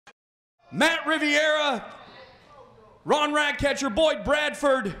Matt Riviera, Ron Ratcatcher, Boyd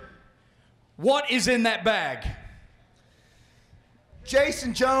Bradford, what is in that bag?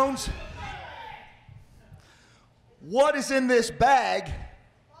 Jason Jones, what is in this bag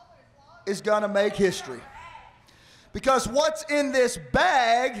is going to make history. Because what's in this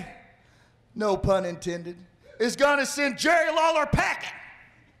bag, no pun intended, is going to send Jerry Lawler packing.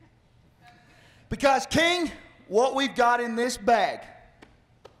 Because, King, what we've got in this bag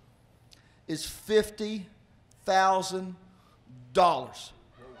is $50,000.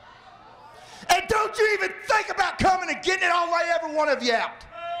 And don't you even think about coming and getting it. I'll lay every one of you out.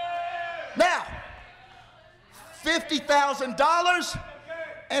 Now, $50,000,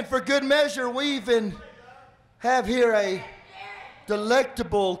 and for good measure, we even have here a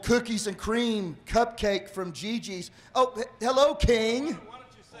delectable cookies and cream cupcake from Gigi's. Oh, hello, King. Why don't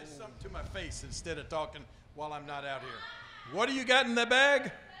you say something to my face instead of talking while I'm not out here? What do you got in the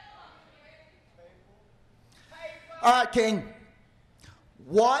bag? All right, King.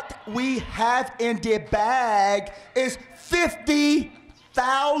 What we have in the bag is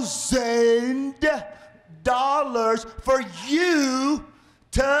 $50,000 for you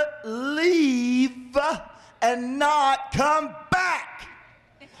to leave and not come back.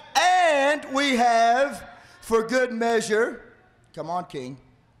 And we have, for good measure, come on, King,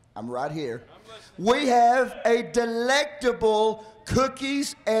 I'm right here. We have a delectable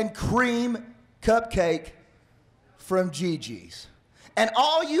cookies and cream cupcake from Gigi's. And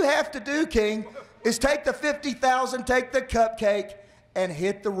all you have to do, King, is take the $50,000, take the cupcake, and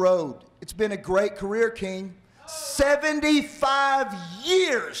hit the road. It's been a great career, King. 75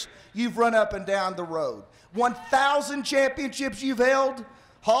 years you've run up and down the road. 1,000 championships you've held,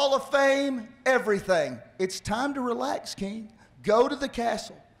 Hall of Fame, everything. It's time to relax, King. Go to the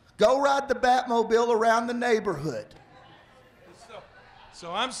castle. Go ride the Batmobile around the neighborhood.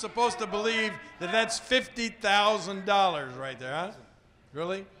 So I'm supposed to believe that that's $50,000 right there, huh?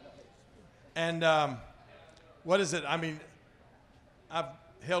 Really? And what is it? I mean, I've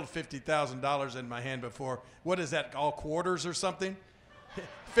held $50,000 in my hand before. What is that, all quarters or something?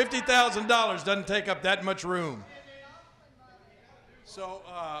 $50,000 doesn't take up that much room. So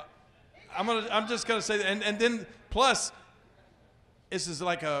I'm just gonna say that, and then plus, this is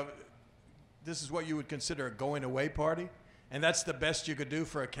what you would consider a going away party, and that's the best you could do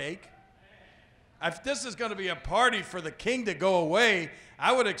for a cake. If this is going to be a party for the king to go away,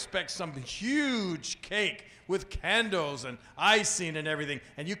 I would expect some huge cake with candles and icing and everything.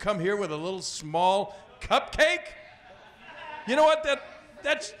 And you come here with a little small cupcake? You know what?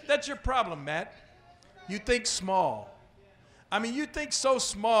 That's your problem, Matt. You think small. I mean, you think so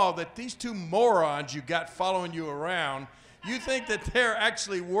small that these two morons you got following you around, you think that they're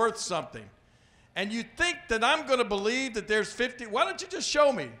actually worth something. And you think that I'm going to believe that there's 50? Why don't you just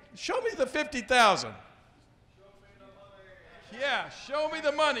show me? Show me the 50,000. Yeah, show me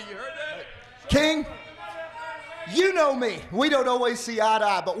the money. You heard that? King, you know me. We don't always see eye to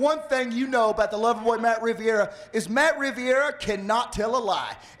eye. But one thing you know about the lover boy Matt Riviera is Matt Riviera cannot tell a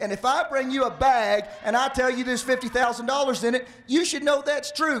lie. And if I bring you a bag and I tell you there's $50,000 in it, you should know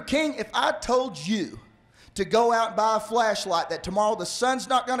that's true. King, if I told you to go out and buy a flashlight that tomorrow the sun's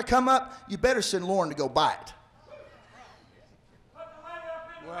not going to come up, you better send Lauren to go buy it.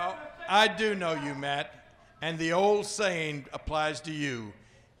 Well, I do know you, Matt, and the old saying applies to you.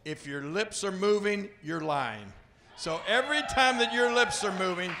 If your lips are moving, you're lying. So every time that your lips are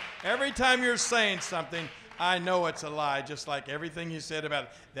moving, every time you're saying something, I know it's a lie, just like everything you said about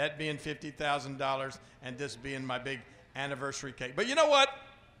that being $50,000 and this being my big anniversary cake. But you know what?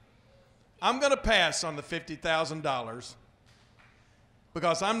 I'm going to pass on the $50,000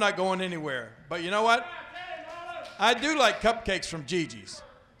 because I'm not going anywhere. But you know what? I do like cupcakes from Gigi's,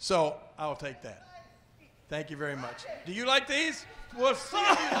 so I'll take that. Thank you very much. Do you like these? We'll see if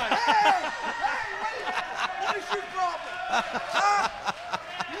you like them. What is your problem? Huh?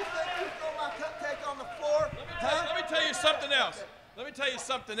 You think you throw my cupcake on the floor? Let me tell you something else. Let me tell you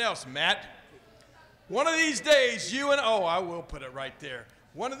something else, Matt. One of these days, I will put it right there.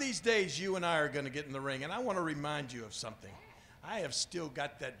 One of these days, you and I are going to get in the ring, and I want to remind you of something. I have still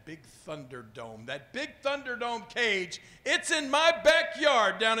got that big Thunderdome, that big Thunderdome cage. It's in my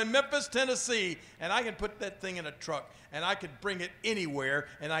backyard down in Memphis, Tennessee, and I can put that thing in a truck, and I can bring it anywhere,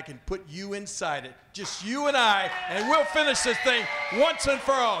 and I can put you inside it, just you and I, and we'll finish this thing once and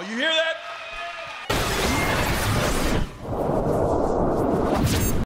for all. You hear that?